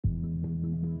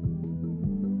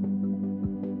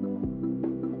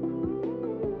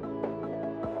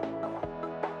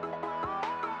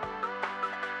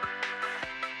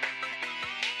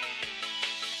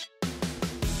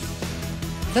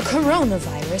The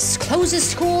coronavirus closes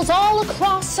schools all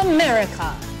across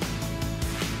America.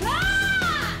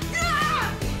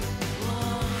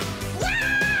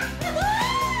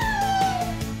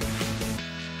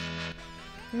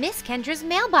 Miss Kendra's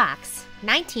Mailbox.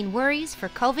 19 worries for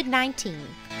COVID-19.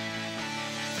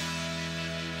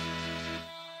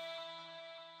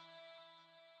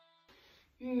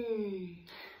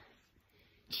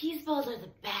 Cheese balls are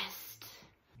the best.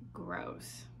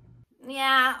 Gross.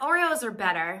 Yeah, Oreos are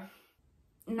better.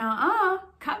 Nuh-uh.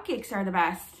 Cupcakes are the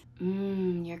best.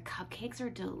 Your cupcakes are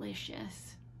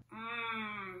delicious.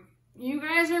 You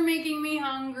guys are making me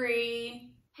hungry.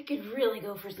 I could really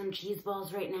go for some cheese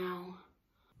balls right now.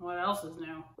 What else is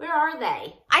new? Where are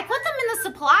they? I put them in the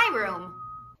supply room.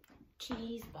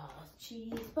 Cheese balls,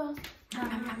 cheese balls.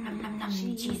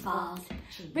 Cheese balls.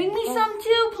 Bring me some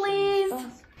too, please.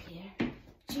 Here.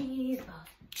 Cheese balls,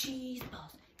 cheese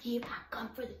balls. Here I come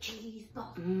for the cheese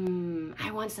balls.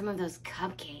 I want some of those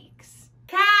cupcakes.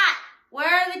 Cat,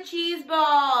 where are the cheese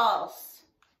balls?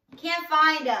 Can't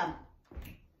find them.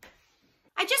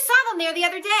 I just saw them there the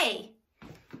other day.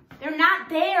 They're not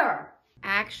there.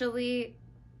 Actually,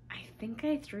 I think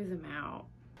I threw them out.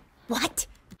 What?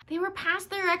 They were past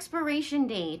their expiration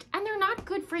date, and they're not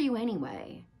good for you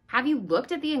anyway. Have you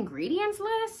looked at the ingredients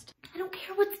list? I don't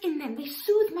care what's in them. They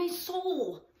soothe my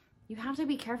soul. You have to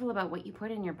be careful about what you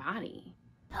put in your body.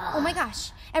 Oh my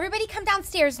gosh. Everybody come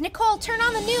downstairs. Nicole, turn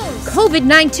on the news.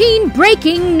 COVID-19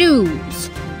 breaking news.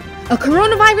 A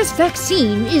coronavirus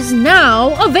vaccine is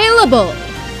now available.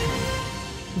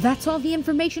 That's all the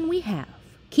information we have.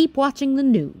 Keep watching the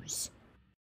news.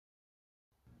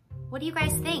 What do you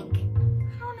guys think?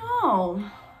 I don't know.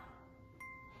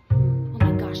 Oh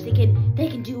my gosh, they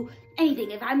can do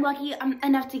anything. If I'm lucky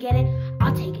enough to get it,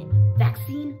 I'll take it.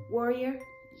 Vaccine warrior,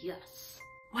 yes.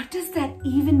 What does that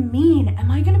even mean?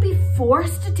 Am I gonna be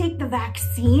forced to take the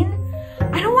vaccine?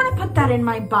 I don't want to put that in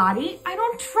my body. I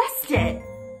don't trust it.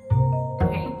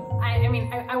 Okay,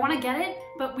 I want to get it,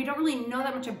 but we don't really know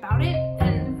that much about it,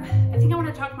 and I think I want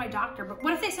to talk to my doctor, but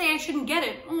what if they say I shouldn't get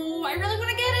it? Oh, I really want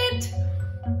to get it!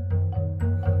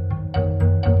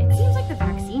 It seems like the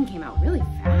vaccine came out really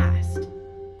fast.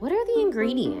 What are the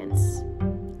ingredients?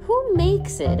 Who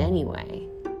makes it anyway?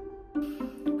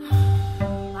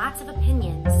 Lots of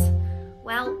opinions.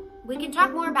 Well, we can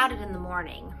talk more about it in the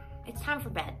morning. It's time for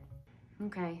bed.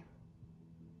 Okay.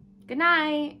 Good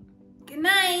night. Good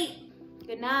night!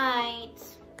 Good night.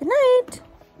 Good night.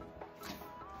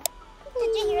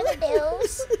 Did you hear the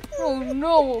bells? Oh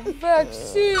no, a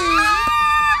vaccine.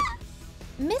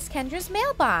 Miss Kendra's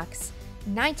Mailbox.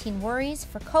 19 worries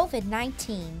for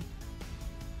COVID-19.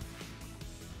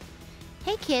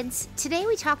 Hey kids, today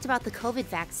we talked about the COVID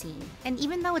vaccine, and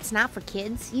even though it's not for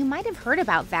kids, you might have heard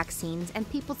about vaccines and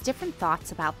people's different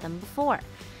thoughts about them before.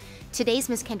 Today's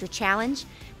Miss Kendra challenge: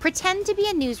 pretend to be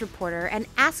a news reporter and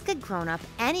ask a grown-up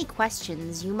any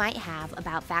questions you might have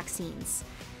about vaccines.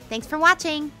 Thanks for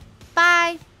watching.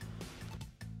 Bye!